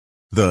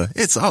The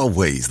 "it's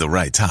always the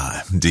right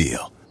time"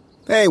 deal.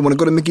 Hey, want to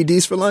go to Mickey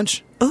D's for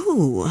lunch?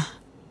 Ooh,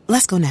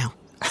 let's go now.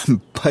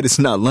 But it's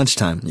not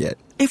lunchtime yet.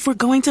 If we're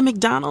going to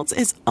McDonald's,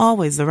 it's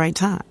always the right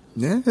time.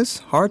 Yeah, it's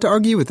hard to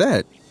argue with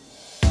that.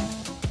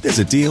 There's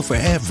a deal for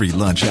every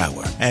lunch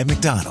hour at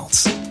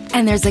McDonald's.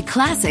 And there's a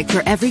classic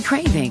for every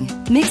craving.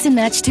 Mix and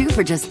match 2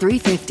 for just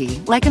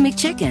 $3.50, like a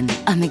McChicken,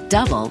 a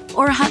McDouble,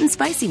 or a hot and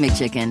spicy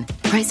McChicken.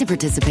 Price and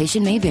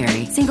participation may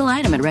vary. Single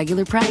item at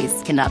regular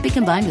price. Cannot be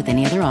combined with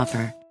any other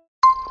offer.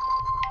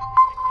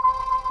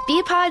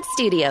 Bpod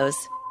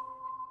Studios.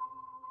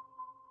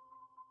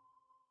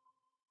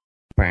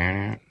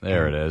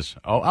 There it is.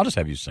 Oh, I'll just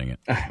have you sing it.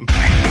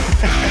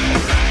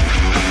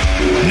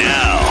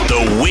 Now,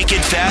 the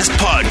Wicked Fast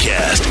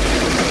Podcast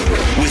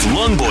with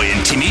Longboy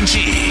and Timmy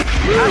G.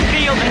 I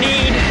feel the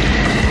need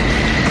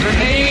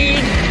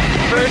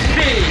for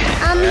speed.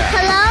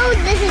 Hello,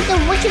 this is the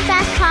Wicked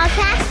Fast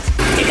Podcast.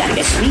 You gotta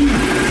get speed,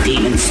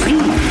 demon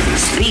speed.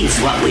 Speed's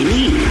what we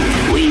need.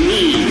 We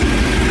need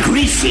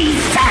greasy,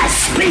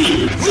 fast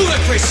speed.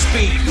 Ludicrous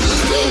speed.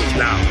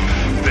 Now,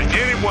 to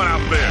anyone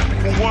out there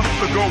who wants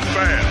to go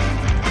fast,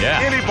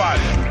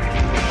 anybody,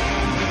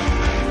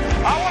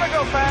 I want to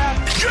go fast.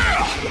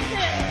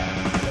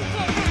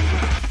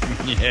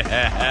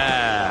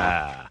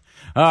 Yeah.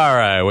 All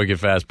right, Wicked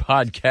Fast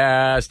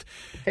Podcast,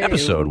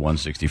 episode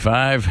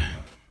 165.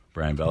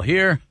 Brian Bell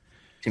here.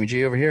 Timmy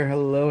G over here.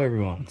 Hello,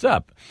 everyone. What's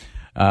up?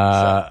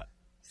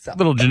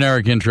 Little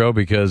generic intro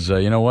because,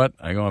 you know what?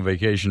 I go on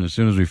vacation as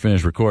soon as we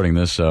finish recording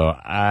this, so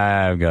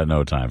I've got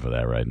no time for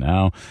that right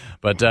now.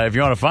 But if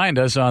you want to find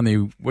us on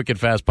the Wicked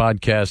Fast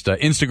Podcast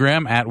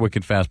Instagram, at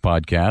Wicked Fast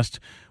Podcast,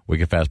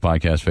 Wicked Fast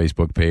Podcast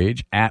Facebook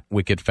page, at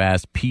Wicked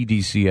Fast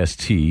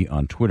PDCST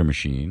on Twitter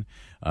machine,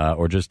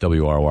 or just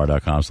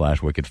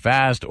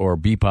WROR.com/WickedFast, or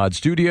Bpod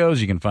Studios.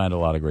 You can find a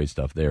lot of great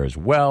stuff there as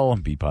well,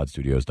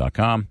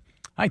 bpodstudios.com.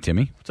 Hi,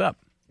 Timmy. What's up?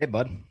 Hey,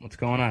 bud. What's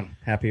going on?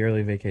 Happy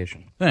early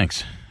vacation.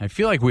 Thanks. I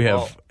feel like we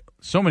have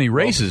so many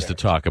races to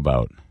talk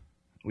about.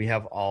 We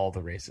have all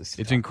the races.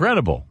 It's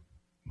incredible.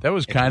 That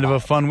was kind of a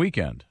fun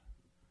weekend.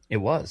 It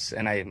was,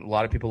 and a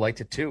lot of people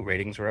liked it too.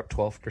 Ratings were up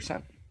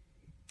 12%.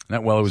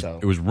 It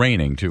was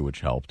raining too,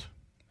 which helped.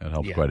 That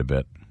helped quite a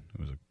bit.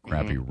 It was a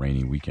crappy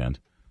rainy weekend,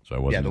 so I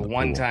wasn't. Yeah, the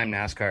one time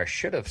NASCAR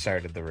should have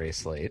started the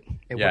race late.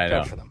 It worked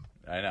out for them.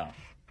 I know.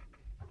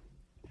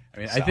 I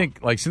mean, I think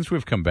since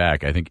we've come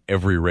back, I think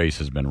every race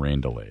has been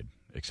rain delayed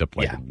except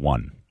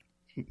one.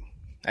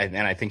 And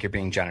I think you're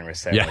being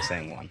generous there by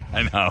saying one.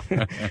 I know.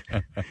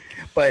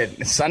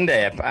 But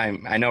Sunday,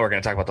 I know we're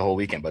going to talk about the whole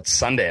weekend, but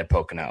Sunday at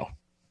Pocono,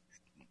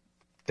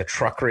 the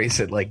truck race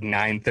at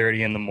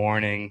 9:30 in the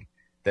morning,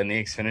 then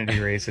the Xfinity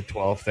race at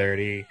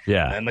 12:30,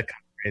 and then the car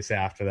race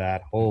after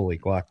that. Holy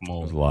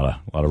guacamole! There's a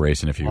lot of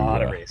racing.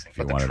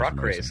 But the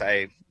truck race,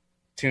 I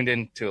tuned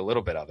into a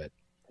little bit of it.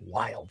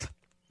 Wild.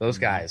 Those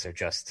guys are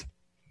just,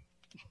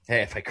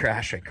 hey, if I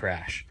crash, I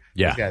crash.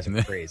 Yeah. Those guys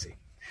are crazy.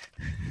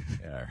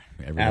 Yeah,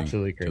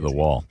 absolutely crazy. To the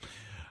wall.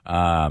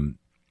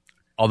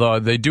 Although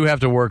they do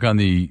have to work on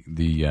the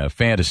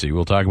fantasy.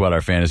 We'll talk about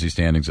our fantasy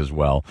standings as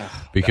well.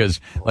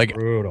 Because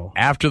brutal.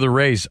 After the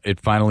race,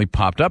 it finally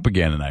popped up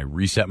again, and I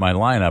reset my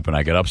lineup, and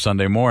I got up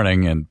Sunday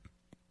morning, and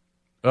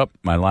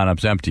my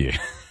lineup's empty. I'm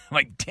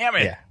like, damn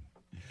it. Yeah.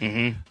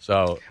 Mm-hmm.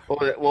 So,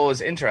 what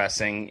was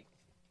interesting,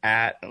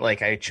 I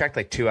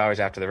checked 2 hours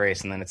after the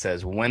race, and then it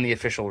says when the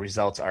official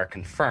results are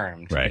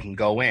confirmed, you can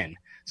go in.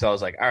 So I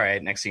was like, all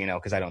right, next thing you know,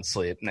 because I don't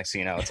sleep, next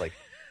thing you know, it's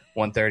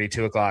 1:30,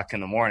 2 o'clock in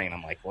the morning. And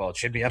I'm like, well, it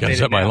should be updated. Got to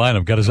set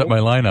my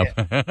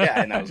lineup.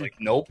 Yeah. And I was like,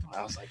 nope.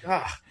 I was like,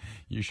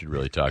 You should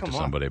really talk to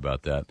somebody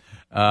about that.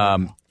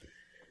 All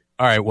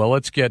right, well,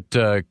 let's get,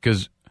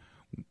 because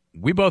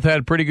we both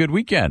had a pretty good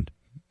weekend.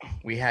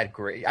 We had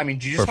great. I mean,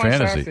 do you just want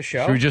to start the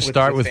show? Should we just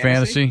start with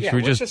fantasy? Yeah,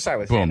 let's just start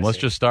with fantasy. Let's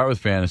just start with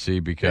fantasy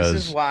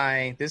because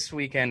this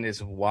weekend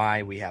is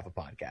why we have a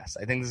podcast.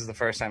 I think this is the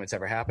first time it's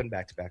ever happened,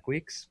 back-to-back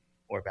weeks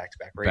or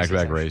back-to-back races.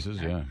 Back-to-back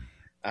races, yeah.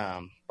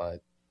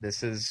 But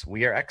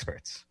we are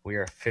experts. We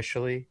are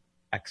officially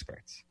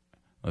experts.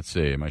 Let's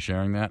see. Am I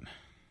sharing that?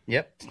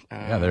 Yep.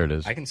 Yeah, there it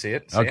is. I can see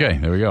it. Okay,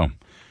 there we go.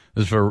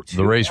 This is for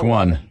the race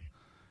 1.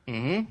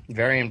 Mm-hmm.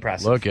 Very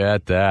impressive. Look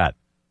at that.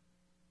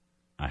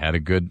 I had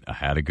a good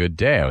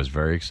day. I was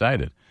very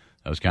excited.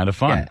 That was kind of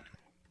fun.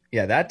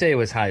 Yeah, that day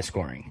was high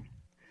scoring.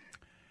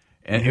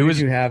 And who did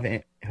you have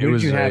in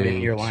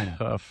your lineup?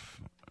 Tough.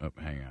 Oh,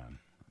 hang on.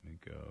 Let me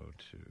go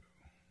to.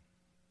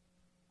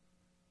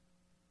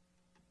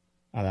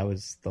 Oh, that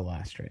was the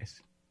last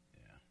race.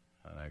 Yeah.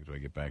 How do I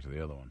get back to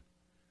the other one?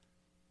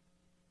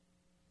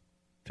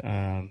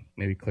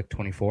 Maybe click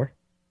 24.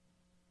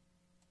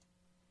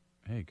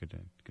 Hey, good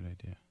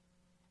idea.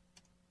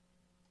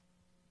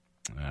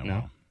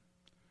 No.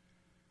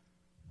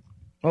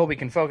 Well, we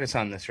can focus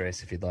on this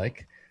race if you'd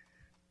like.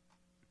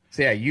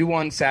 So, yeah, you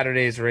won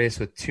Saturday's race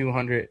with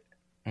 200.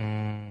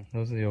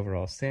 Those are the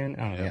overall stand.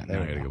 Oh, yeah.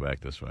 Now I got to go back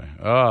this way.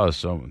 Oh,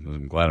 so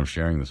I'm glad I'm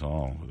sharing this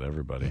all with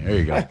everybody. There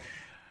you go.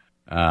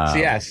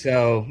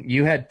 So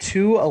you had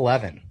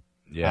 211.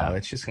 Yeah.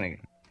 It's just going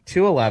to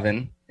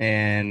 211.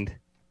 And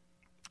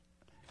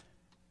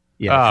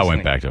Yeah, I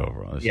went back to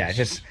overall.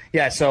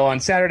 So on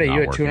Saturday not you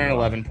had working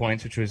 211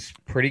 points, which was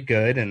pretty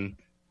good, and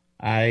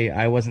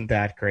I wasn't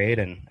that great.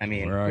 And I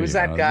mean, who's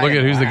that guy? Look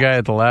at who's the guy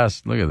at the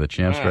last. Look at the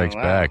Champ Strikes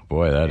Back.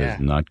 Boy, that is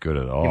not good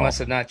at all. He must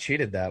have not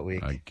cheated that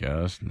week. I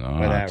guess not.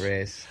 For that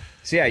race.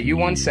 So yeah, you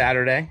won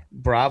Saturday.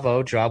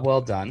 Bravo, job well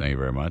done. Thank you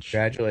very much.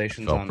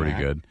 Congratulations. Felt on pretty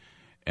that. good.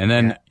 And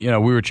then we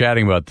were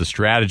chatting about the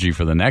strategy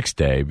for the next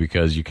day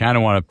because you kind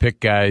of want to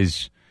pick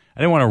guys. I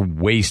didn't want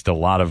to waste a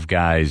lot of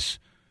guys.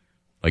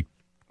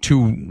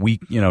 2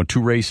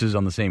 races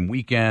on the same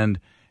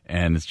weekend,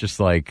 and it's just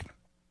like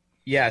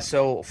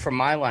so for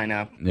my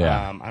lineup,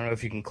 I don't know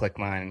if you can click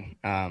mine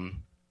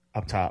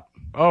up top.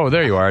 Oh,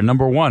 there you are,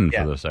 number 1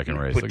 for the second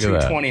race. With Look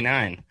at that.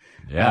 229.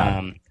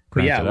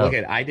 Look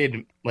at I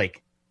did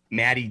like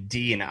Matty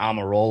D and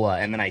Almirola,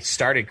 and then I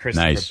started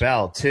Christopher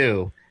Bell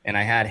too, and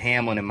I had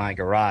Hamlin in my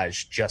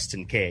garage just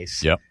in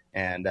case. Yep.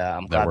 And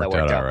I'm glad that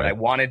worked out. Right. But I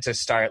wanted to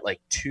start like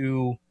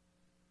 2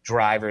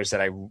 drivers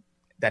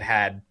that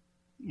had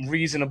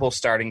reasonable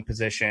starting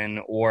position,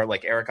 or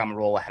like Eric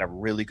Almirola had a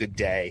really good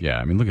day. Yeah,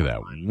 I mean, look at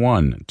that.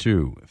 1,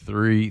 2,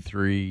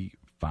 3,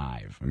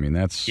 5. I mean,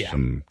 that's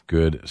some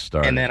good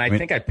start. And then I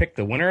think I picked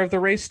the winner of the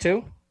race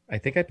too. I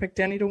think I picked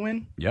Denny to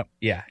win. Yep.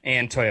 Yeah,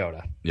 and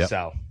Toyota. Yep.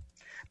 So,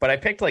 but I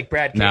picked like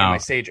Brad Kane on my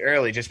stage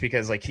early just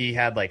because like he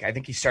had I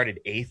think he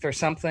started 8th or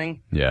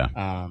something.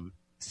 Yeah.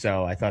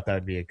 So I thought that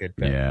would be a good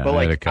pick. Yeah, but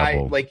I had a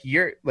couple.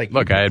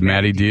 Look, I had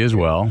Matty D as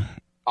well.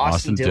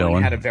 Austin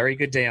Dillon had a very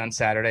good day on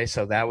Saturday,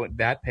 so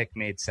that pick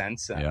made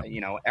sense.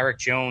 Eric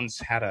Jones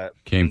had a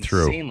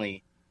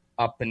insanely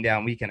up and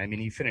down weekend. I mean,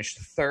 he finished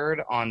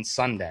 3rd on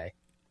Sunday,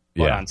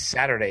 but on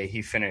Saturday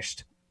he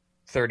finished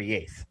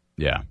 38th.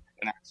 Yeah,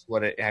 and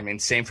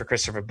that's same for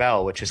Christopher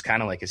Bell, which is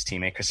kind of like his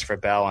teammate. Christopher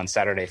Bell on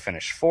Saturday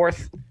finished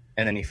 4th,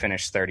 and then he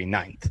finished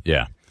 39th.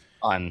 Yeah,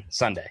 on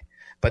Sunday.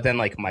 But then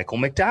like Michael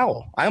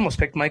McDowell, I almost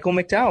picked Michael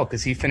McDowell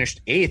because he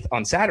finished 8th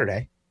on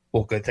Saturday.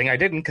 Well, good thing I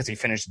didn't because he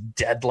finished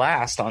dead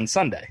last on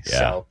Sunday. Yeah.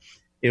 So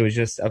it was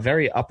just a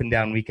very up and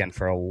down weekend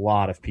for a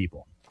lot of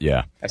people.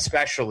 Yeah.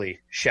 Especially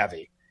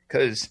Chevy.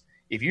 Because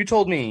if you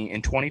told me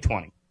in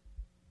 2020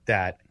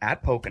 that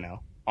at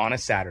Pocono on a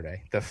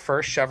Saturday, the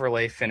first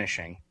Chevrolet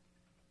finishing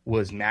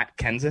was Matt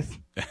Kenseth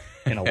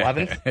in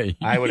 11th,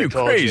 I would have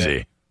told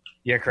you.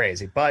 You're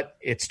crazy. But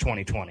it's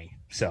 2020.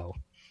 So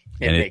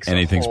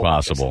anything's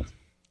possible.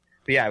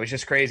 But yeah, it was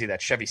just crazy that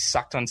Chevy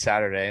sucked on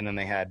Saturday, and then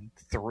they had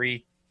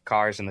 3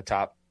 cars in the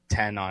top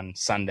 10 on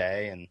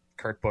Sunday, and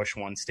Kurt Busch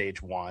won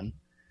stage 1.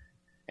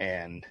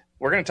 And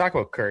we're going to talk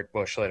about Kurt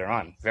Busch later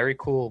on. Very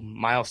cool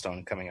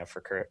milestone coming up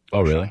for Kurt Busch.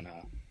 Oh, really?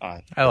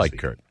 I like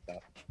Kurt.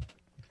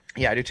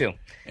 Yeah, I do too.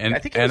 And I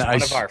think he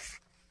was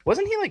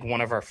wasn't he like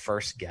one of our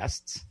first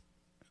guests?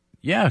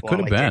 Yeah, could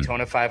have been.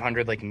 Daytona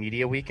 500 like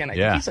media weekend. I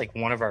think he's like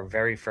one of our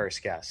very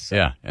first guests. So.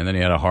 Yeah, and then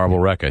he had a horrible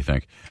wreck, I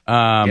think.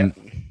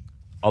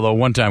 Although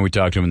one time we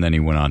talked to him and then he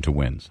went on to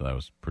win, so that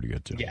was pretty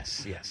good too.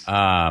 Yes.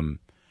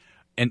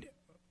 And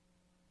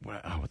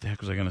what the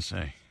heck was I going to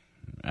say?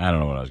 I don't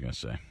know what I was going to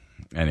say.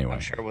 Anyway. I'm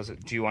sure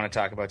do you want to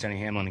talk about Denny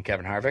Hamlin and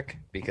Kevin Harvick?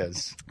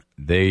 Because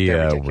they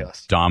were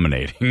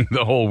dominating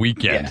the whole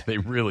weekend. Yeah. They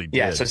really did.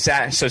 Yeah,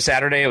 so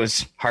Saturday it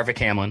was Harvick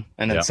Hamlin,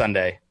 and then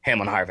Sunday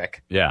Hamlin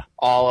Harvick. Yeah.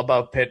 All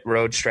about pit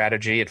road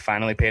strategy. It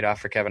finally paid off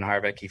for Kevin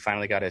Harvick. He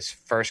finally got his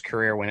first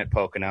career win at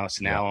Pocono.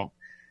 So now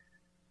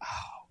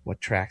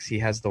what tracks? He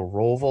has the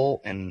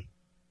Roval and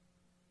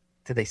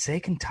did they say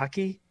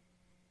Kentucky?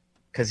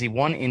 Because he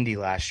won Indy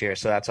last year,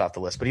 so that's off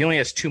the list. But he only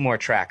has 2 more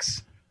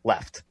tracks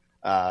left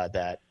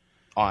that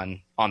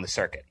on the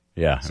circuit.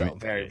 Yeah, so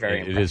very, very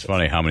impressive. It is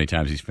funny how many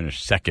times he's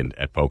finished second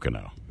at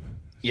Pocono.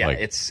 Yeah,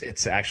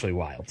 it's actually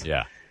wild.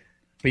 Yeah.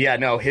 But yeah,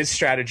 no, his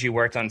strategy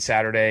worked on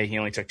Saturday. He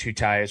only took 2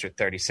 tires with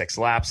 36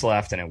 laps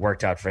left, and it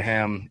worked out for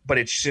him. But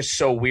it's just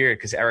so weird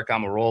because Eric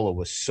Almirola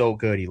was so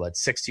good. He led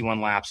 61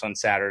 laps on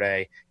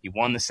Saturday. He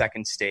won the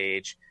second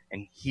stage,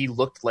 and he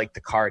looked like the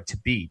car to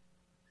beat.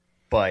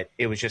 But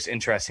it was just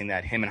interesting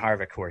that him and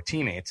Harvick, who are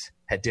teammates,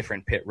 had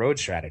different pit road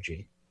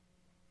strategy.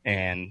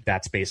 And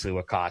that's basically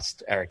what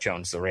cost Eric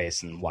Jones the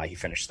race and why he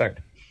finished 3rd.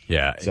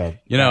 Yeah. So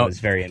that was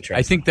very interesting.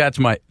 I think that's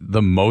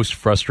the most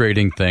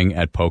frustrating thing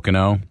at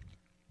Pocono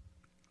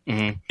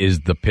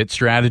is the pit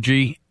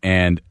strategy.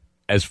 And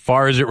as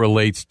far as it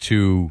relates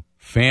to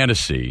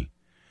fantasy,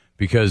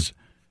 because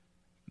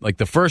like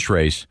the first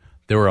race,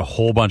 there were a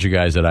whole bunch of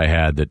guys that I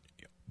had that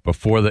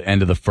before the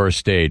end of the first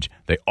stage,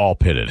 they all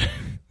pitted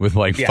with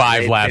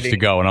 5 laps to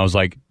go. And I was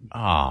like,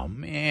 oh,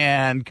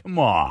 man, come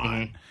on.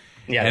 Mm-hmm.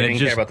 Yeah, they didn't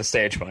care about the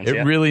stage points.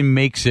 It really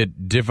makes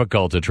it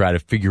difficult to try to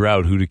figure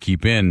out who to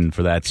keep in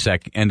for that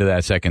end of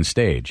that second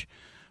stage.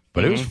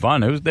 But it was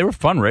fun. They were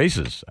fun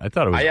races. I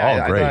thought it was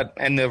all great.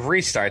 And the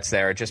restarts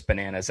there are just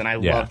bananas. And I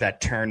love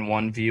that turn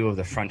 1 view of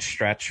the front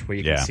stretch where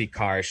you can see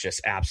cars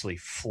just absolutely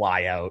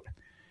fly out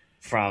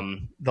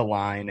from the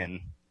line,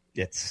 and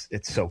it's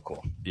so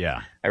cool.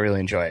 Yeah. I really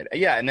enjoy it.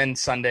 Yeah, and then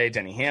Sunday,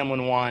 Denny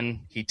Hamlin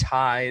won. He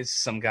ties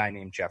some guy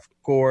named Jeff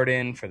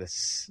Gordon for the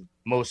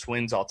most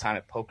wins all time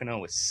at Pocono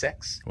with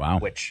 6. Wow.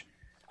 Which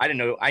I didn't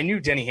know. I knew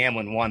Denny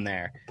Hamlin won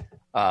there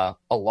a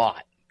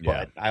lot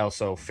But I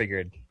also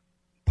figured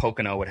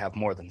Pocono would have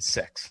more than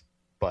 6,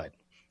 but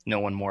no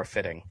one more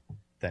fitting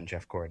than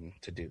Jeff Gordon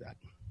to do that.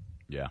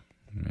 Yeah,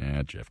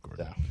 Jeff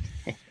Gordon.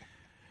 So.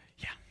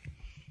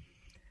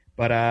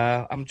 But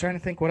I'm trying to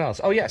think what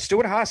else. Oh, yeah,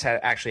 Stuart Haas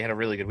actually had a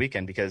really good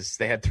weekend because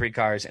they had 3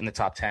 cars in the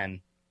top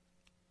 10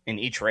 in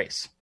each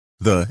race.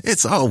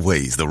 It's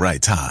always the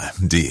right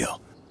time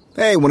deal.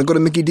 Hey, want to go to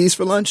Mickey D's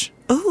for lunch?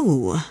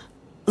 Ooh,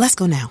 let's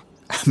go now.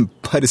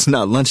 But it's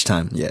not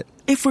lunchtime yet.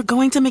 If we're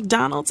going to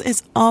McDonald's,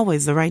 it's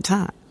always the right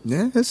time.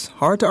 Yeah, it's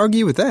hard to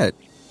argue with that.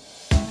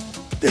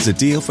 There's a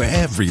deal for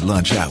every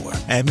lunch hour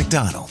at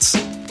McDonald's.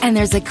 And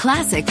there's a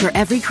classic for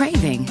every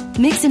craving.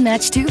 Mix and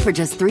match 2 for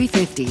just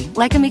 $3.50,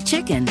 like a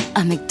McChicken,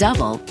 a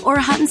McDouble, or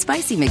a hot and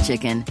spicy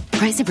McChicken.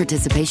 Price and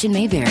participation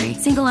may vary.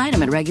 Single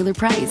item at regular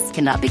price.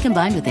 Cannot be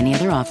combined with any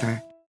other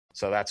offer.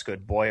 So that's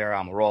good. Boyer,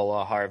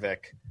 Almirola,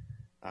 Harvick.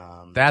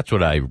 That's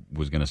what I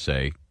was going to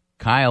say.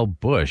 Kyle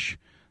Busch,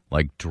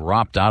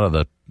 dropped out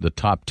of the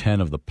top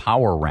 10 of the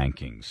power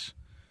rankings.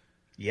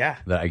 Yeah.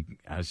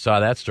 I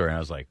saw that story, and I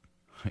was like,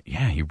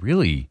 yeah, he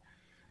really...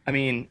 I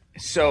mean,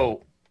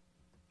 so...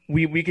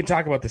 We can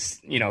talk about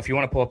this, if you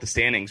want to pull up the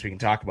standings, we can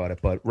talk about it.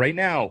 But right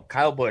now,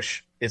 Kyle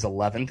Busch is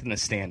 11th in the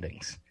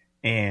standings,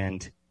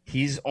 and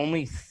he's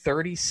only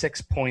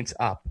 36 points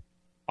up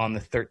on the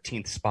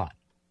 13th spot,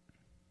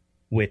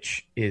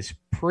 which is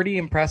pretty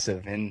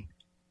impressive and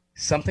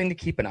something to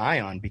keep an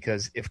eye on,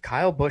 because if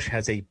Kyle Busch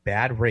has a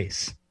bad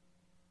race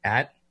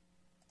at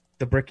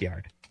the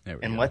Brickyard,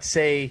 and let's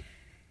say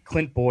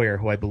Clint Bowyer,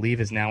 who I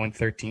believe is now in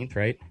 13th,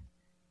 right?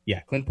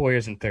 Yeah, Clint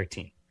Boyer's in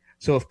 13th.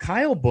 So if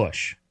Kyle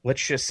Busch,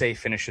 let's just say,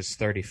 finishes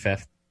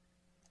 35th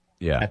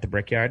at the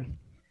Brickyard,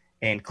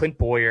 and Clint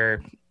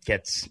Bowyer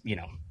gets,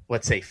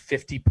 let's say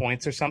 50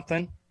 points or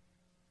something,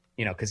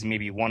 because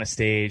maybe he won a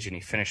stage and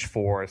he finished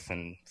 4th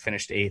and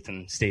finished 8th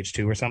in stage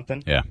 2 or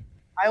something. Yeah.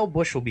 Kyle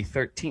Busch will be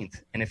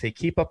 13th. And if they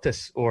keep up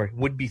this, or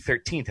would be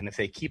 13th, and if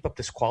they keep up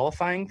this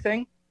qualifying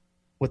thing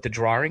with the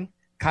drawing,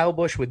 Kyle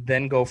Busch would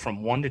then go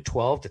from 1 to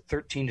 12 to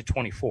 13 to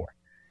 24.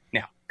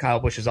 Now, Kyle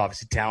Busch is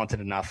obviously talented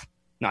enough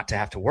not to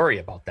have to worry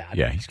about that.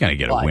 Yeah, he's going to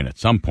get a win at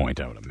some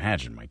point, I would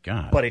imagine. My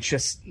God. But it's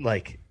just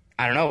I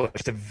don't know.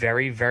 It's a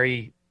very,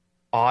 very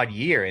odd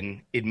year.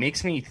 And it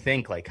makes me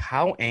think,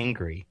 how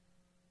angry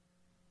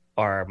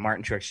are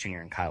Martin Truex Jr.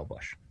 and Kyle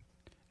Busch?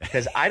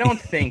 Because I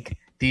don't think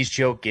these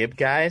Joe Gibb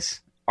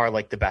guys are,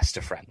 the best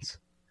of friends.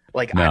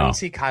 No. I don't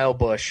see Kyle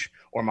Busch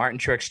or Martin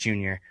Truex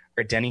Jr.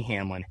 or Denny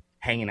Hamlin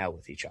hanging out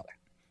with each other.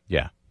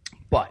 Yeah.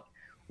 But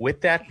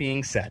with that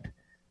being said,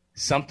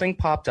 something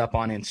popped up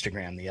on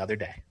Instagram the other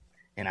day.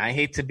 And I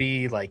hate to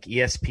be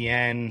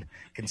ESPN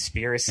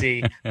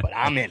conspiracy, but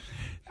I'm in.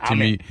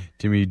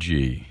 Timmy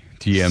G,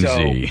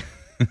 TMZ.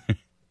 So,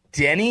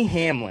 Denny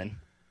Hamlin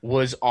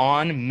was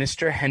on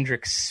Mr.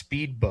 Hendrick's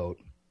speedboat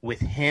with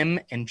him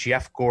and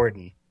Jeff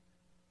Gordon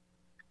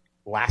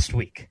last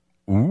week.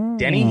 Ooh.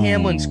 Denny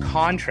Hamlin's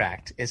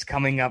contract is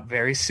coming up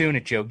very soon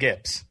at Joe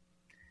Gibbs.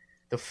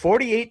 The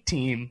 48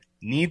 team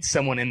needs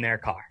someone in their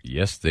car.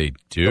 Yes, they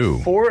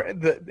do.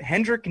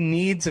 Hendrick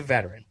needs a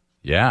veteran.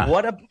 Yeah.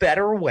 What a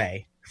better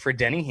way for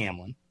Denny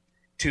Hamlin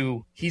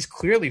he's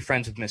clearly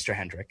friends with Mr.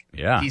 Hendrick.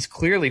 Yeah. He's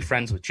clearly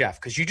friends with Jeff,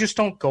 because you just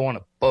don't go on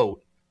a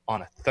boat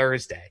on a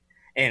Thursday.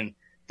 And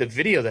the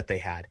video that they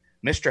had,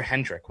 Mr.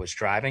 Hendrick was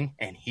driving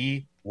and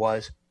he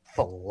was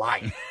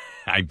flying.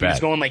 I bet. He was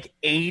going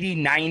 80,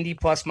 90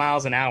 plus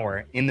miles an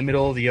hour in the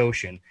middle of the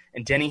ocean.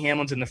 And Denny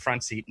Hamlin's in the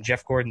front seat and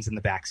Jeff Gordon's in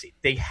the back seat.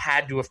 They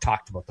had to have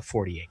talked about the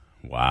 48.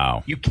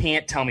 Wow. You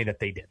can't tell me that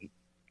they didn't.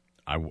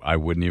 I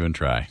wouldn't even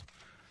try.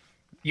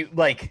 You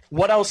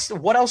what else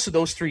do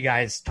those 3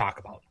 guys talk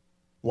about?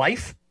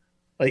 Life?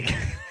 Yeah,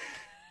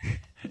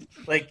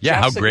 Jeff's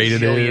how great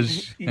it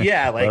is.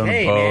 Yeah,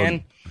 hey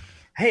man.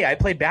 Hey, I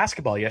played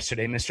basketball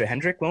yesterday, Mr.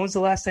 Hendrick. When was the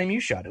last time you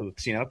shot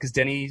hoops? Because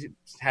Denny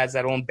has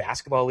that own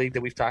basketball league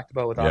that we've talked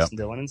about with Austin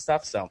Dillon and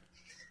stuff. So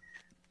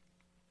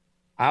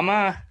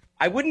I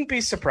wouldn't be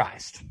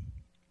surprised.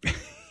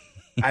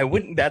 I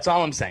wouldn't. That's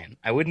all I'm saying.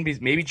 I wouldn't be.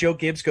 Maybe Joe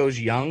Gibbs goes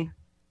young,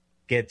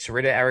 gets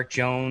rid of Eric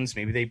Jones.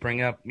 Maybe they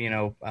bring up,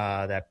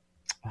 that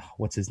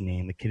what's his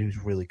name? The kid who's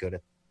really good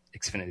at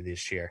Xfinity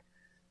this year.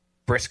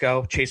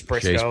 Chase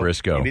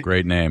Briscoe. Maybe,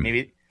 great name.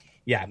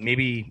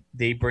 Maybe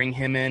they bring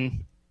him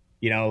in,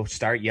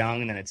 start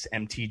young, and then it's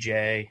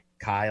MTJ,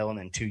 Kyle, and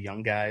then 2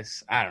 young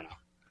guys. I don't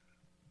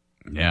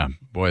know. Yeah,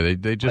 boy,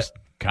 they just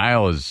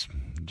Kyle is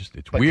just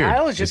it's weird.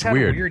 Kyle has just had a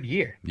weird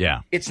year.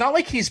 Yeah, it's not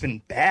like he's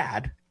been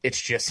bad.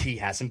 It's just he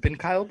hasn't been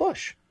Kyle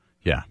Busch.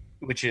 Yeah,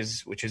 which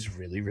is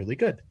really, really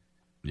good.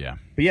 Yeah.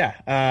 But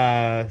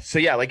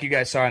yeah, like you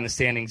guys saw in the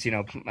standings,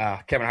 Kevin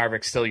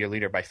Harvick's still your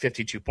leader by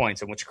 52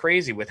 points. And what's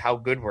crazy with how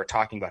good we're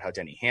talking about how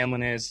Denny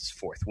Hamlin is, his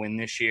 4th win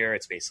this year,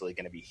 it's basically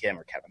going to be him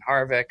or Kevin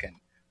Harvick, and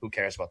who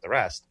cares about the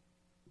rest?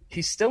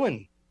 He's still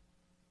in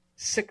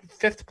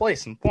 5th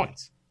place in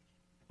points.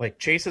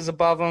 Chase is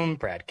above him,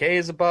 Brad Kay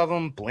is above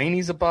him,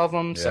 Blaney's above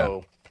him. Yeah.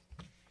 So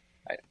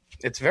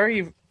it's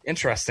very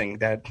interesting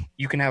that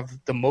you can have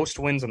the most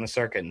wins on the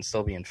circuit and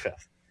still be in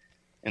 5th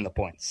in the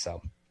points.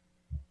 So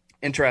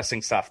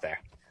interesting stuff there.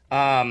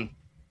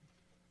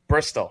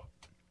 Bristol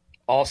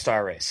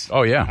All-Star Race.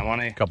 Oh yeah, I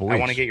want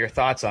weeks. to get your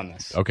thoughts on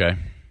this. Okay.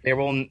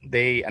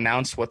 They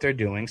announced what they're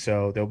doing,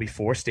 so there'll be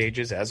 4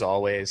 stages as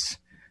always.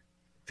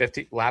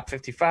 Lap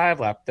 55,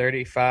 lap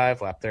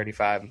 35, lap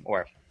 35,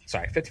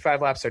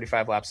 55 laps,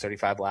 35 laps,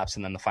 35 laps,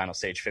 and then the final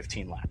stage,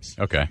 15 laps.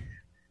 Okay.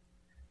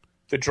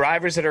 The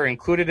drivers that are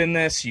included in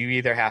this, you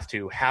either have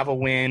to have a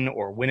win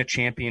or win a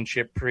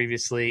championship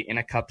previously in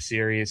a Cup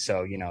Series.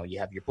 So, you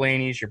have your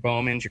Blaney's, your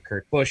Bowmans, your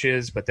Kurt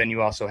Busches, but then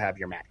you also have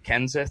your Matt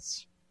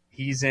Kenseths.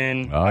 He's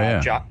in. Oh,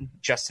 yeah.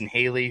 Justin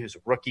Haley, who's a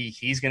rookie,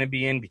 he's going to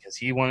be in because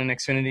he won an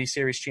Xfinity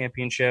Series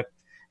championship.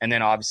 And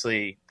then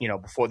obviously,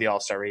 before the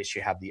All-Star race,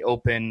 you have the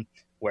Open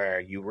where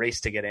you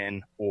race to get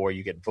in or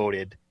you get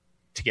voted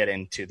to get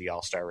into the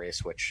All-Star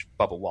race, which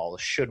Bubba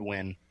Wallace should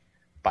win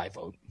by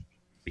vote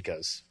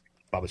because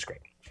Bubba's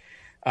great.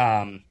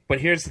 But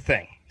here's the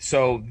thing.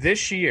 So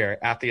this year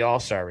at the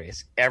All-Star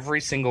race, every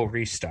single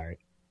restart,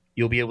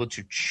 you'll be able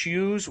to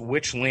choose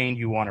which lane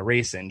you want to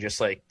race in,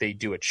 just like they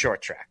do at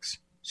short tracks.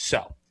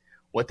 So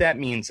what that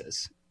means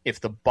is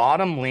if the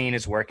bottom lane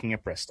is working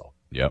at Bristol,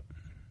 yep,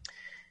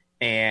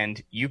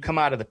 and you come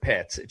out of the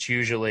pits, it's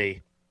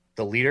usually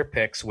the leader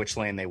picks which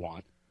lane they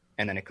want,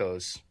 and then it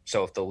goes.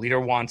 So if the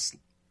leader wants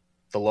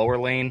the lower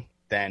lane,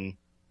 then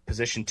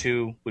position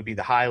 2 would be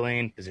the high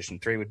lane, position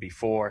 3 would be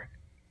 4,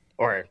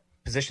 or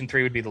position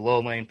 3 would be the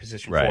low lane,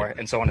 position 4,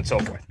 and so on and so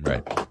forth.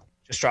 Right.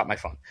 Just dropped my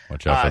phone.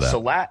 Watch out for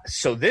that.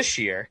 So this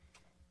year,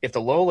 if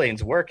the low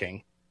lane's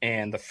working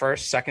and the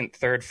first, second,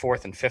 third,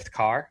 fourth, and fifth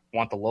car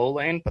want the low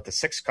lane, but the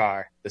sixth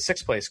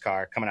place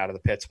car coming out of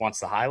the pits wants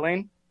the high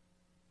lane,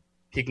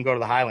 he can go to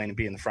the high lane and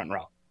be in the front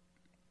row.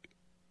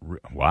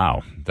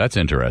 Wow, that's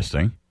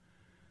interesting.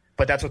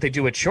 But that's what they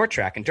do at short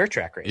track and dirt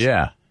track races.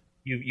 Yeah.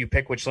 You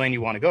pick which lane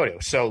you want to go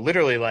to. So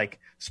literally, like,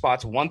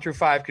 spots 1 through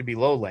 5 could be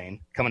low lane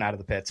coming out of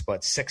the pits,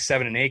 but 6,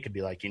 7, and 8 could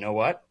be like, you know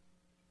what?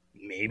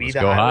 Maybe Let's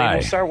the go high lane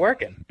will start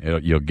working.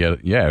 You'll get it.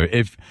 Yeah,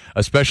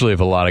 especially if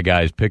a lot of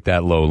guys pick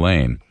that low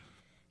lane.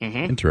 Mm-hmm.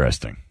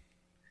 Interesting.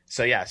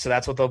 So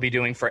that's what they'll be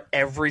doing for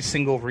every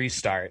single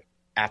restart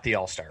at the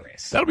All-Star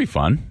race. That'll be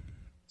fun.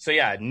 So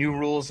yeah, new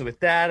rules with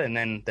that, and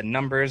then the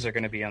numbers are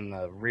going to be on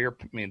the rear.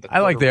 I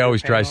like they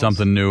always try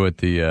something new at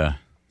the.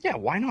 Yeah,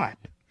 why not?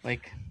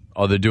 Like.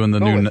 Oh, they're doing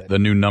the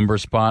new number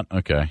spot?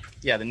 Okay.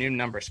 Yeah, the new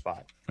number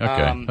spot.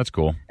 Okay, that's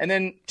cool. And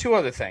then 2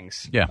 other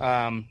things.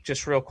 Yeah.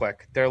 Just real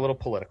quick. They're a little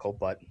political,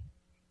 but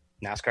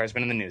NASCAR has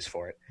been in the news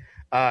for it.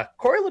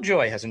 Corey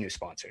LaJoie has a new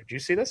sponsor. Did you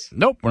see this?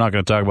 Nope, we're not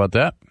going to talk about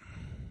that.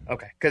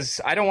 Okay, because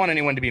I don't want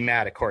anyone to be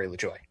mad at Corey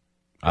LaJoie.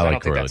 I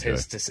like Corey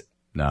LaJoie.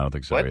 No, I don't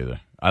think so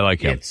either. I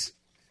like him.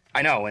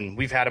 I know, and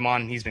we've had him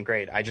on. He's been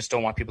great. I just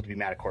don't want people to be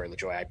mad at Corey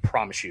LaJoie. I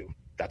promise you,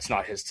 that's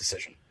not his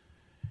decision.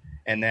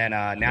 And then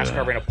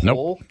NASCAR ran a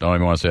poll. Nope, don't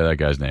even want to say that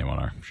guy's name on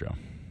our show.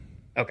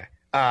 Okay.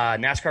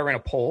 NASCAR ran a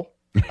poll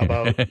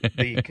about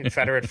the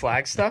Confederate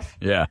flag stuff.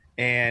 Yeah.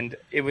 And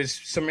it was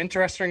some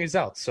interesting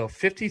results. So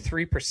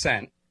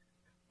 53%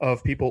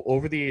 of people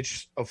over the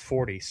age of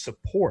 40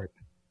 support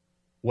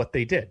what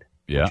they did,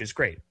 which is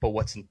great. But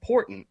what's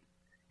important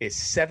is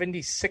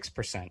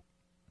 76%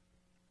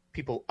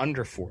 people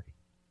under 40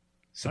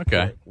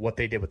 support what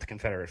they did with the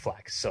Confederate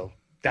flag. So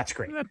that's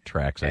great. That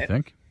tracks, I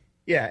think.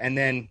 Yeah, and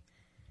then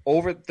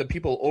over the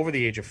people over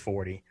the age of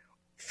 40,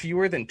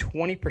 fewer than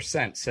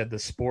 20% said the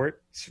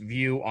sport's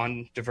view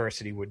on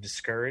diversity would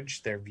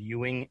discourage their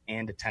viewing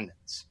and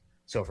attendance.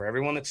 So for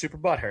everyone that's super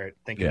butthurt,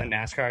 thinking that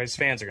NASCAR's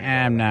fans are going to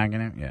I'm not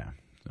going to,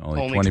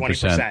 Only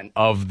 20%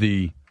 of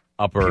the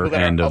upper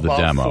end of the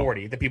demo.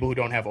 40, the people who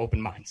don't have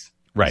open minds.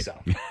 Right. So.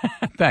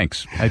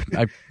 Thanks.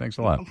 Thanks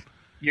a lot.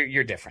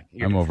 You're different.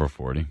 I'm over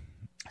 40.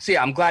 So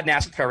yeah, I'm glad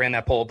NASCAR ran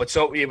that poll, but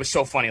it was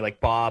so funny.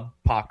 Like Bob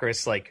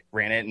Pockrass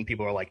ran it, and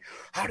people were like,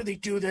 "How do they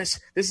do this?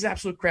 This is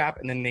absolute crap."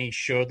 And then they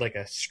showed like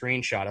a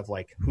screenshot of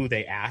like who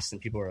they asked, and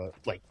people were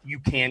like, "You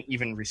can't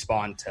even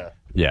respond to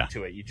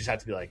it. You just have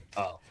to be like,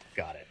 oh,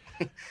 got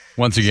it."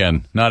 Once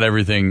again, not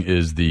everything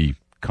is the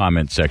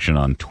comment section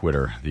on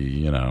Twitter.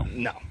 No.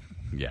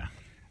 Yeah.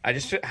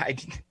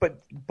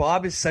 But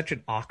Bob is such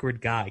an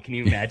awkward guy. Can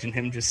you imagine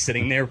him just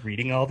sitting there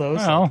reading all those?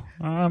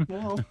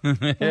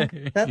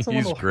 That's a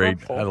he's great.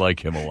 Hurtful. I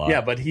like him a lot.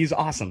 Yeah, but he's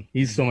awesome.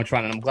 He's so much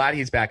fun, and I'm glad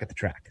he's back at the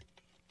track.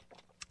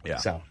 Yeah.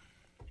 So,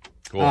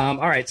 cool. All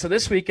right. So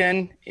this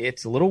weekend,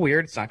 it's a little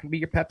weird. It's not going to be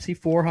your Pepsi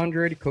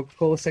 400,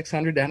 Coca-Cola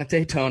 600 down at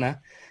Daytona.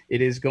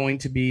 It is going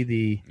to be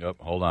the. Yep.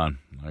 Hold on.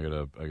 I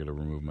gotta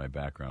remove my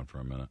background for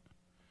a minute.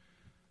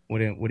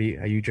 What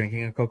are you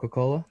drinking a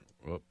Coca-Cola?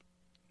 Whoop.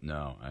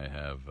 No, I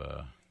have.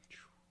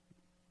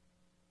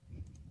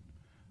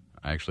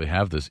 I actually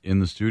have this in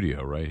the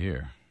studio right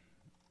here.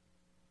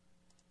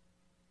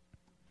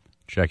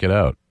 Check it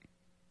out.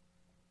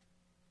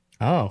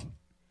 Oh,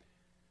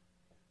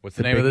 what's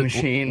the name of this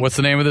machine? What's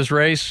the name of this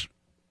race?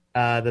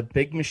 The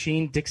Big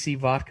Machine Dixie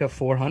Vodka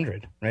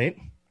 400, right?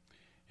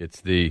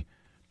 It's the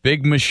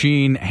Big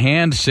Machine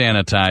Hand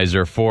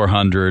Sanitizer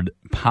 400,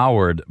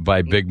 powered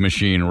by Big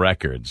Machine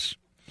Records.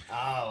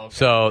 Oh, okay.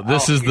 So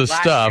this is the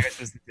stuff. This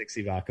was the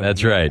Dixie Vodka.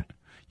 That's right.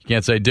 You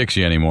can't say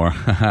Dixie anymore.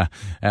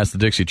 Ask the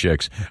Dixie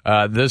Chicks.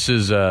 This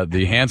is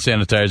the hand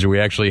sanitizer we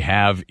actually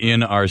have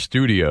in our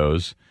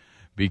studios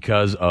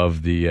because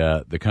of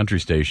the country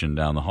station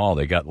down the hall.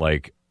 They got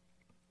like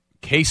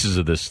cases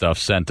of this stuff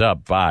sent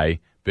up by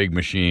Big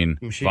Machine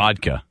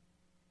Vodka.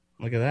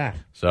 Look at that.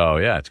 So,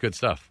 yeah, it's good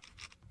stuff.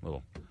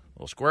 Little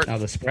squirt. Oh,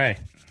 the spray.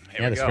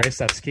 The spray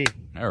stuff's key.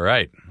 All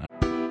right.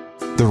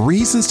 The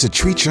reasons to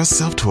treat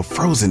yourself to a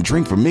frozen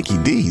drink from Mickey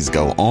D's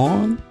go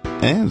on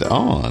and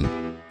on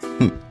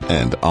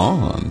and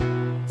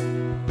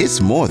on.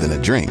 It's more than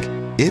a drink.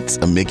 It's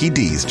a Mickey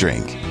D's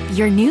drink.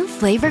 Your new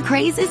flavor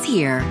craze is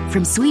here.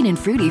 From sweet and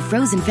fruity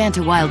frozen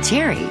Fanta Wild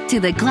Cherry to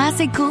the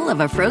classic cool of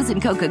a frozen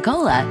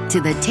Coca-Cola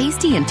to the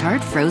tasty and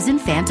tart frozen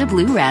Fanta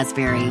Blue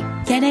Raspberry.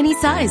 Get any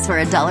size for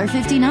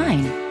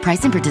 $1.59.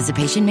 Price and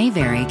participation may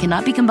vary.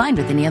 Cannot be combined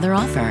with any other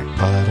offer.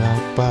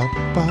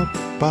 Ba-da-ba-ba-ba.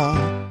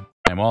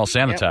 I'm all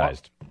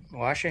sanitized.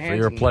 Wash your hands. For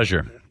your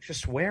pleasure.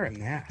 Just wear a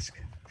mask.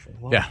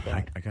 Yeah,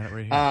 I got it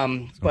right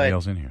here. Somebody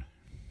else in here.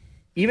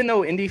 Even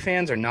though Indy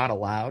fans are not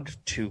allowed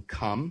to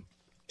come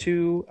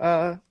to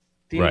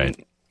the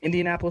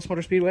Indianapolis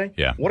Motor Speedway,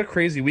 what a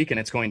crazy weekend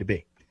it's going to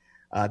be.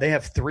 They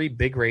have 3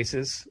 big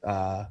races.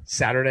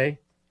 Saturday,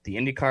 the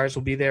Indy cars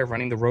will be there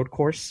running the road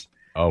course.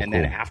 And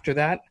then after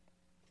that,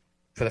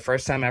 for the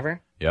first time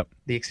ever, the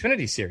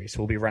Xfinity Series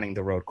will be running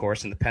the road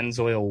course in the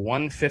Pennzoil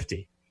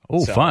 150.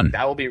 Oh, so fun.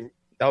 That'll be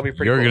pretty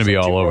cool. You're going to be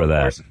all over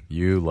that. Courses.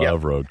 You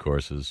love road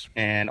courses.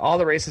 And all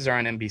the races are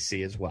on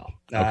NBC as well.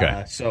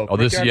 Okay.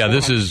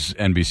 This is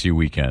NBC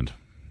weekend.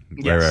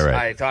 Yes, right.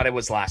 I thought it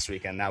was last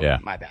weekend. That was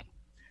my bad.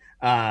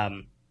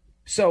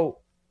 So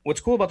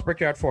what's cool about the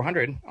Brickyard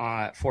 400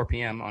 at 4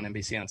 p.m. on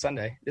NBC on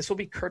Sunday, this will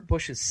be Kurt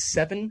Busch's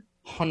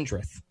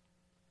 700th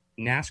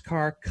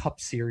NASCAR Cup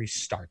Series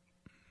start.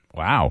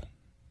 Wow.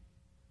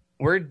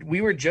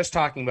 We were just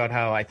talking about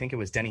how I think it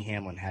was Denny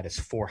Hamlin had his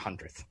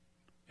 400th.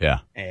 Yeah.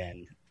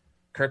 And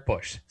Kurt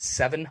Busch,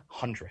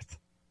 700th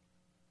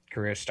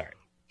career start.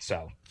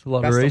 So it's a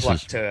lot of races. Luck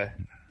to,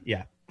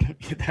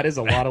 that is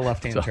a lot of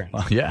left-hand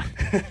turns. Yeah.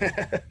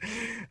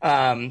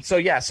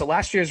 So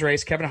last year's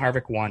race, Kevin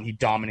Harvick won. He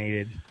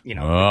dominated, the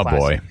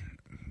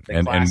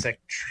classic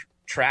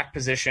track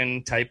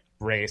position type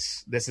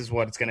race. This is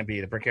what it's going to be.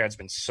 The Brickyard's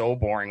been so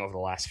boring over the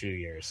last few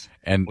years.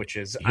 And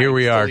here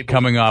we are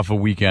coming off a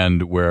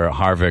weekend where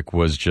Harvick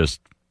was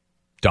just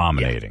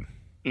dominating.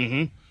 Yeah.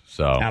 Mm-hmm.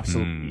 So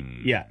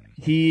absolutely. Yeah.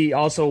 He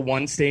also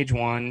won stage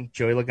 1.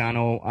 Joey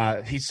Logano,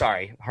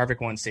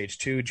 Harvick won stage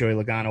 2. Joey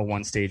Logano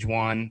won stage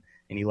 1,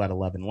 and he led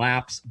 11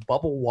 laps.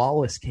 Bubba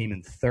Wallace came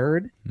in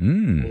 3rd.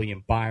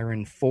 William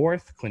Byron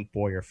 4th. Clint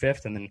Boyer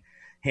 5th. And then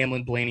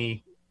Hamlin,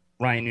 Blaney,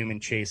 Ryan Newman,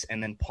 Chase,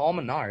 and then Paul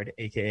Menard,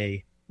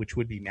 a.k.a. which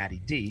would be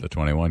Matty D. The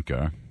 21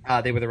 car.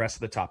 They were the rest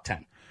of the top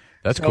 10.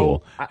 That's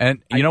cool.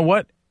 And you know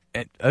what?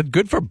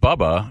 Good for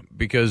Bubba,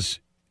 because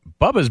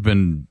Bubba's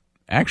been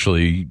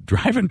actually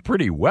driving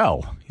pretty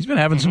well. He's been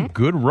having some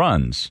good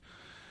runs.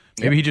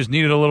 Maybe he just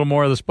needed a little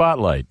more of the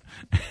spotlight,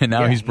 and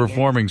now he's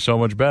performing so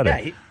much better.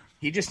 Yeah,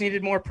 he just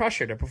needed more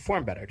pressure to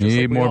perform better. You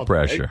need more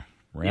pressure.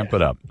 Right? Ramp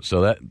it up.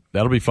 So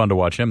that'll be fun to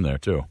watch him there,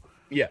 too.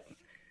 Yeah.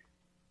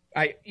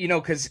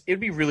 Because it'd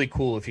be really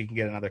cool if he can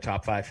get another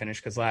top 5 finish,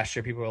 because last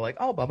year people were like,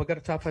 oh, Bubba got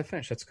a top 5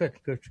 finish. That's good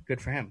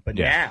for him. But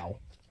now,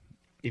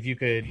 if you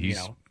could, he's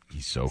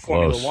so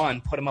Formula close.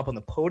 One, put him up on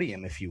the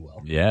podium, if you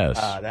will. Yes.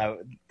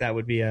 That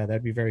would be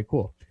very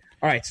cool.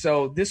 All right,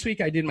 so this week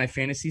I did my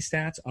fantasy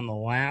stats on the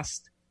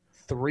last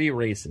 3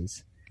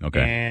 races. Okay.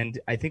 And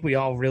I think we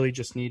all really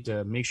just need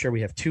to make sure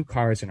we have 2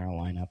 cars in our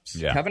lineups,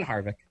 Kevin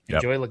Harvick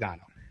and Joey Logano.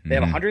 They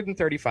have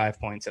 135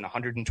 points and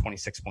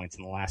 126 points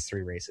in the last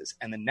 3 races.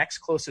 And the next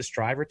closest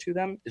driver to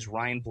them is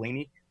Ryan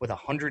Blaney with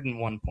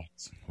 101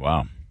 points.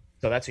 Wow.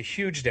 So that's a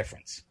huge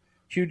difference.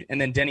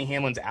 And then Denny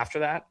Hamlin's after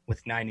that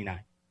with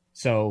 99.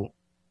 So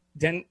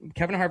Kevin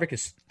Harvick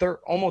is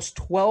almost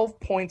 12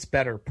 points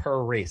better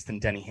per race than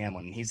Denny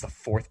Hamlin. He's the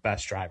 4th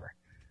best driver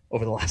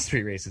over the last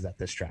 3 races at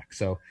this track.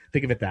 So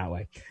think of it that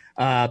way.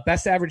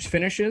 Best average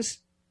finishes,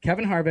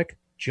 Kevin Harvick,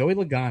 Joey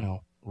Logano,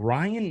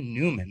 Ryan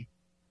Newman,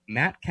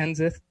 Matt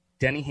Kenseth,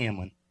 Denny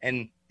Hamlin.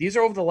 And these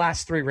are over the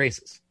last 3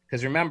 races.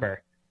 Because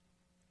remember,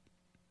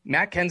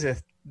 Matt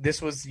Kenseth,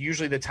 this was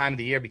usually the time of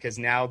the year, because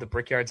now the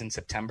Brickyard's in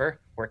September,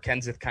 where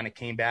Kenseth kind of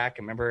came back.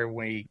 Remember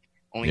when he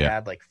only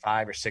had like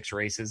 5 or 6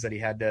 races that he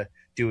had to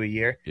do a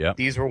year? Yeah.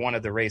 These were one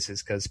of the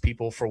races, because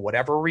people, for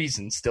whatever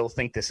reason, still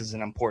think this is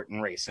an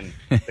important race in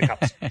the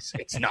Cup Series.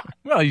 It's not.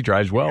 Well, he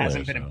drives well. It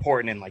hasn't been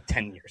important in like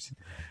 10 years.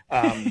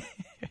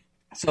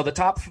 So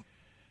the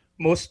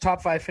most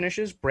top 5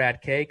 finishes,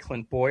 Brad Kay,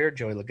 Clint Boyer,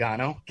 Joey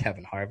Logano,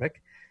 Kevin Harvick.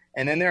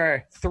 And then there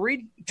are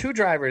 2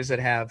 drivers that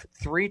have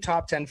 3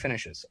 top 10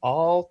 finishes,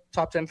 all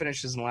top 10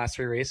 finishes in the last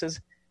 3 races,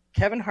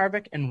 Kevin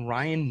Harvick and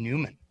Ryan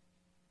Newman.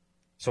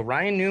 So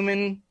Ryan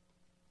Newman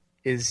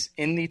is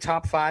in the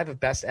top 5 of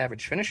best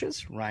average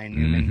finishes. Ryan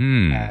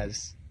Newman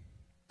has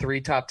 3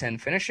 top 10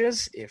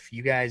 finishes. If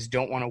you guys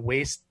don't want to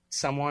waste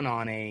someone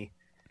on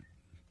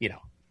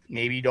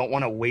maybe you don't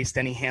want to waste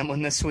any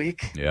Hamlin this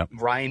week,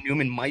 Ryan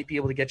Newman might be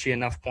able to get you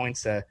enough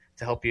points to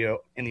to help you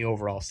in the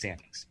overall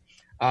standings.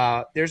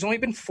 There's only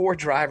been 4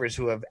 drivers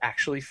who have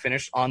actually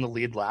finished on the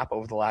lead lap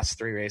over the last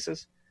 3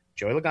 races.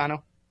 Joey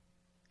Logano,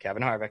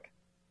 Kevin Harvick,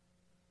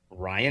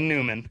 Ryan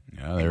Newman,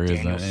 and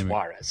Daniel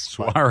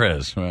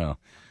Suarez.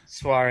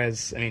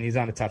 Suarez, I mean, he's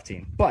on a tough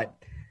team. But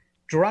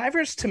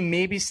drivers to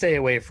maybe stay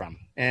away from.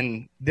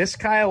 And this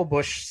Kyle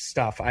Busch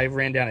stuff, I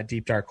ran down a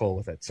deep dark hole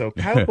with it. So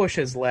Kyle Busch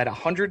has led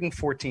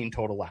 114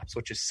 total laps,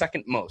 which is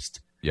second most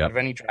of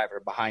any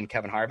driver behind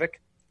Kevin Harvick.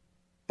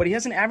 But he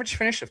has an average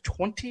finish of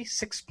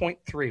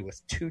 26.3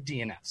 with 2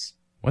 DNFs.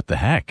 What the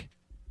heck?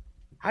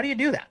 How do you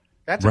do that?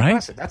 That's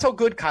impressive. That's how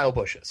good Kyle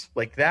Busch is.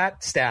 Like,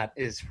 that stat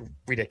is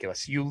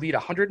ridiculous. You lead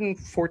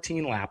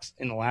 114 laps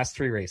in the last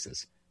 3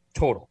 races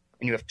total,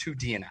 and you have 2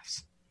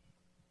 DNFs.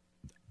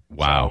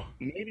 Wow.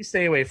 So maybe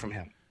stay away from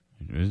him.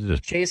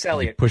 Chase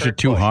Elliott. Push Kurt it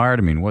too Busch. hard.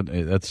 I mean, what?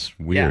 That's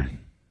weird. Yeah.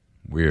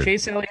 Weird.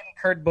 Chase Elliott and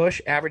Kurt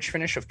Busch, average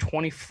finish of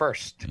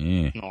 21st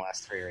in the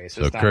last 3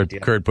 races. So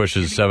Kurt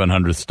Busch's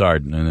 700th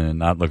start and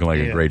not looking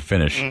like a great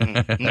finish.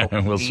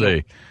 We'll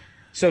see.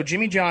 So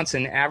Jimmy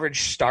Johnson,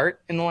 average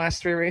start in the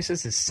last 3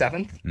 races is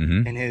 7th,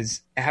 and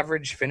his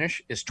average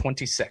finish is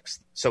 26th.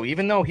 So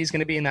even though he's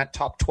going to be in that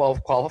top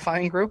 12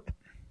 qualifying group,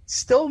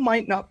 still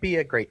might not be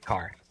a great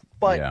car.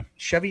 But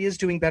Chevy is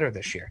doing better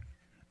this year.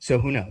 So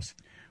who knows?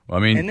 Well,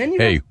 I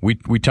mean,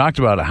 we talked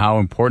about how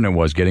important it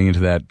was getting into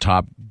that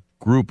top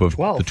group of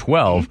 12. The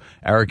 12.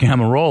 Eric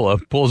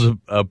Almirola pulls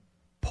a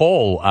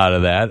pole out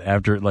of that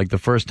after like the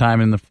first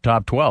time in the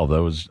top 12.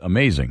 That was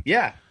amazing.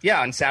 Yeah.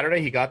 On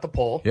Saturday, he got the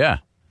pole. Yeah.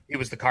 It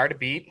was the car to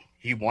beat.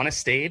 He won a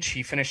stage.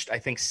 He finished, I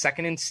think,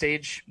 second in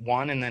stage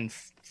 1 and then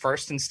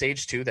first in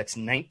stage 2. That's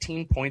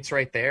 19 points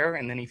right there.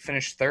 And then he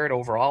finished third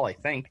overall, I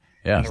think,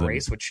 in the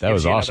race, which that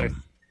gives was you awesome.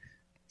 Another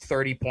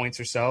 30 points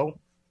or so.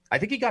 I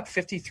think he got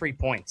 53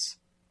 points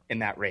in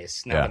that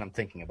race, now that I'm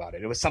thinking about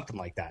it. It was something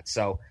like that.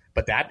 So,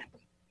 but that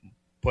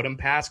put him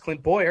past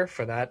Clint Boyer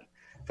for that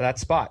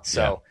spot.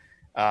 So,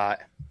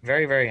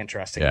 very, very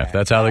interesting. Yeah, if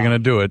that's how they're going to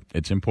do it,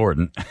 it's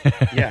important.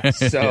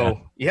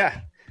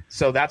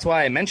 So that's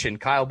why I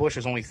mentioned Kyle Busch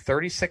is only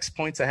 36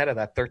 points ahead of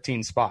that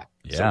 13 spot.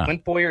 Yeah. So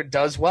Clint Boyer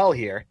does well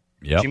here.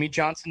 Yep. Jimmy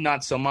Johnson,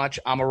 not so much.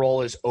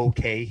 Almirola is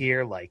okay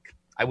here. Like,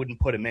 I wouldn't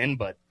put him in,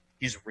 but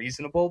he's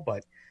reasonable.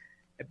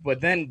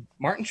 But then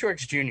Martin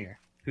Truex Jr.,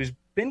 who's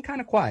been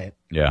kind of quiet,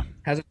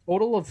 has a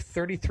total of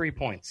 33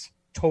 points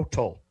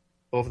total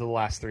over the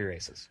last 3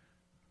 races.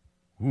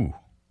 Ooh,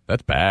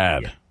 that's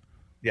bad.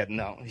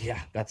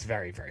 That's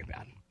very, very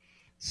bad.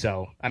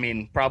 So, I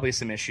mean, probably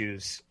some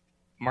issues.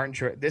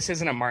 This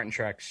isn't a Martin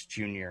Truex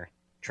Jr.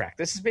 track.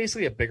 This is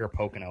basically a bigger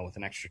Pocono with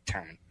an extra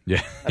turn.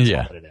 Yeah, that's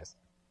all that it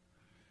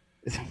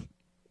is.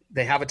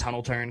 They have a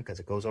tunnel turn because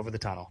it goes over the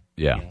tunnel.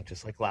 Yeah,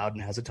 just like Loudon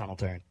has a tunnel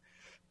turn.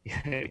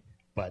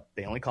 But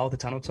they only call it the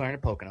tunnel turn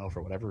at Pocono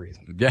for whatever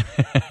reason. Yeah,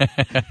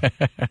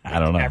 I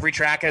don't know. Every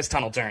track has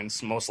tunnel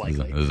turns, most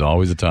likely. There's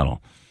always a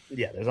tunnel.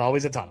 Yeah, there's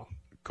always a tunnel.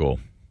 Cool.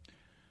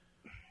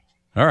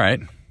 All right.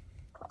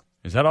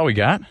 Is that all we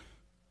got? Do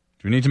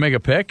we need to make a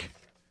pick?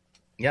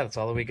 Yeah, that's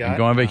all that we got. And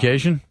go on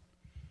vacation?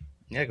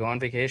 Go on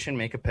vacation,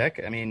 make a pick.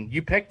 I mean,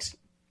 you picked...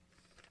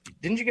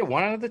 Didn't you get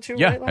one out of the 2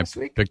 right last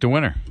week? Picked a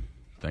winner.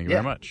 Thank you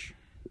very much.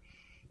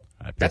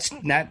 That's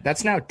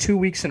now 2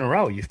 weeks in a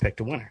row you've picked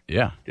a winner.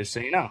 Yeah. Just so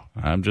you know.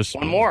 I'm just...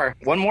 One more,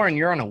 and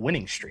you're on a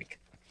winning streak.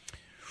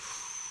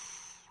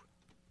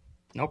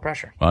 No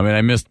pressure. Well, I mean,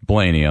 I missed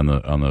Blaney on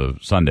the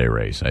Sunday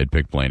race. I had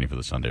picked Blaney for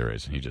the Sunday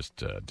race, and he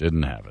just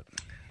didn't have it.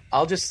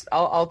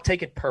 I'll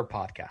take it per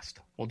podcast.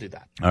 We'll do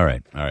that. All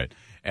right.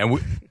 And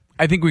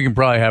I think we can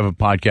probably have a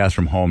podcast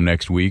from home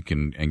next week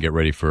and get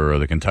ready for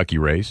the Kentucky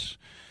race.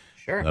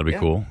 Sure. That'll be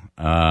cool.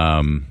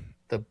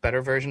 The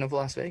better version of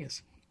Las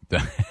Vegas.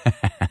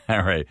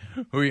 All right.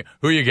 Who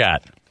you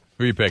got?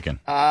 Who are you picking?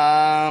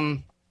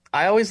 I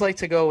always like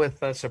to go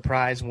with a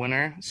surprise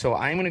winner, so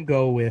I'm going to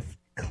go with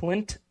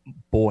Clint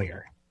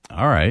Boyer.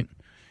 All right.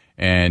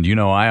 And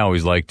I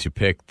always like to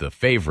pick the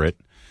favorite,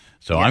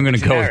 so I'm going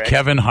to go with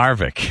Kevin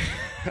Harvick.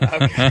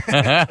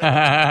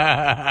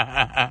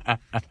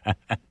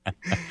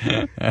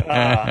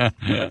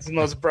 That's the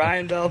most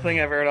Brian Bell thing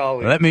I've heard all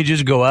week. Let me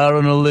just go out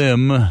on a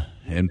limb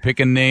and pick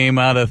a name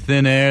out of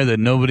thin air that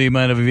nobody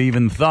might have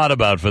even thought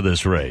about for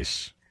this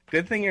race.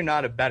 Good thing you're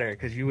not a bettor,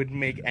 because you wouldn't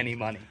make any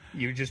money.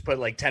 You just put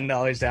like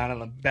 $10 down on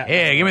the bet.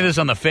 Hey, give me this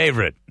on the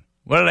favorite.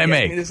 What did I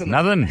make?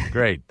 Nothing?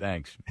 Great,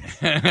 thanks.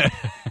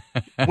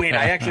 Wait,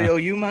 I actually owe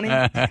you money?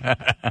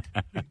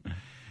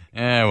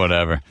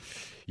 Whatever.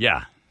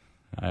 Yeah.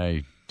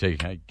 I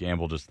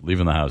gamble just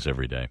leaving the house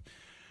every day.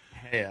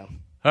 Yeah.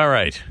 All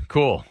right,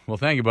 cool. Well,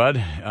 thank you, bud.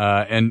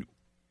 And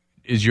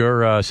is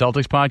your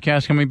Celtics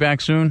podcast coming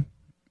back soon?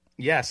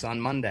 Yes, on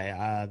Monday.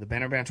 The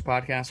Banner Branch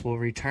podcast will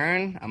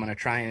return. I'm going to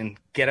try and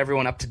get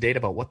everyone up to date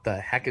about what the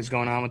heck is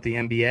going on with the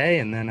NBA,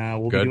 and then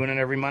we'll be doing it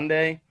every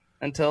Monday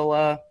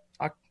until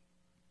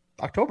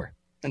October,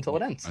 until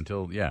it ends.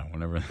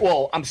 Whenever.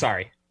 Well, I'm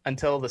sorry.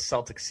 Until the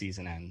Celtics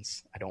season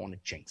ends. I don't want to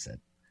jinx it.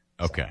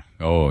 Okay.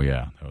 So. Oh,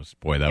 yeah.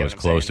 That was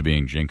close to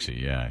being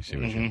jinxy. Yeah, I see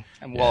what you mean.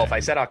 Well, if I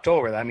said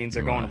October, that means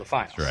they're going to the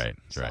finals.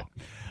 That's right.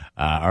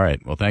 All right.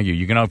 Well, thank you.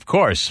 You can, of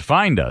course,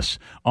 find us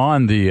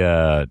on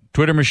the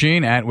Twitter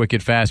machine at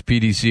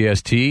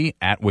WickedFastPDCST,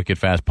 at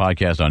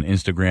WickedFastPodcast on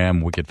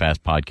Instagram,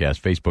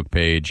 WickedFastPodcast Facebook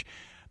page,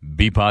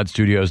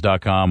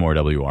 bpodstudios.com or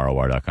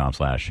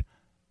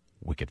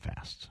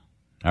WROR.com/WickedFast.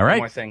 All right. One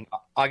more thing.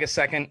 August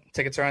 2nd,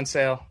 tickets are on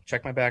sale.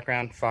 Check my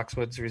background,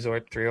 Foxwoods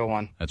Resort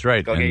 301. That's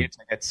right. Go get your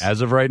tickets.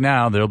 As of right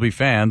now, there'll be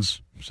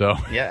fans. So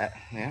yeah.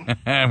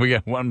 We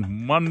got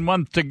one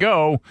month to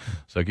go.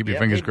 So keep your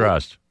fingers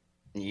crossed.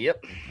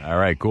 Yep. All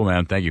right. Cool,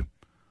 man. Thank you.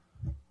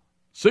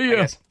 See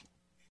ya.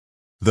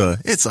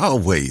 It's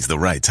always the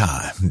right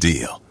time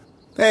deal.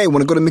 Hey,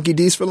 want to go to Mickey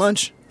D's for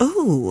lunch?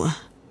 Ooh,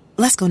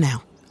 let's go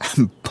now.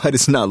 But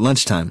it's not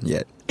lunchtime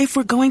yet. If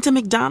we're going to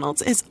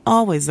McDonald's, it's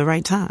always the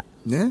right time.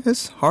 Yeah,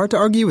 it's hard to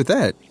argue with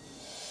that.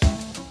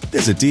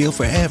 There's a deal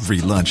for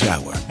every lunch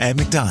hour at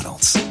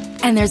McDonald's.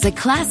 And there's a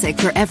classic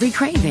for every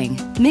craving.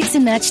 Mix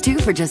and match 2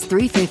 for just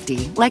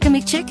 $3.50, like a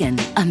McChicken,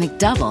 a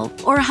McDouble,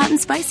 or a hot and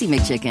spicy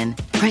McChicken.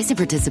 Price and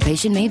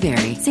participation may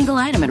vary. Single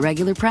item at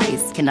regular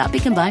price. Cannot be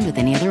combined with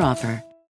any other offer.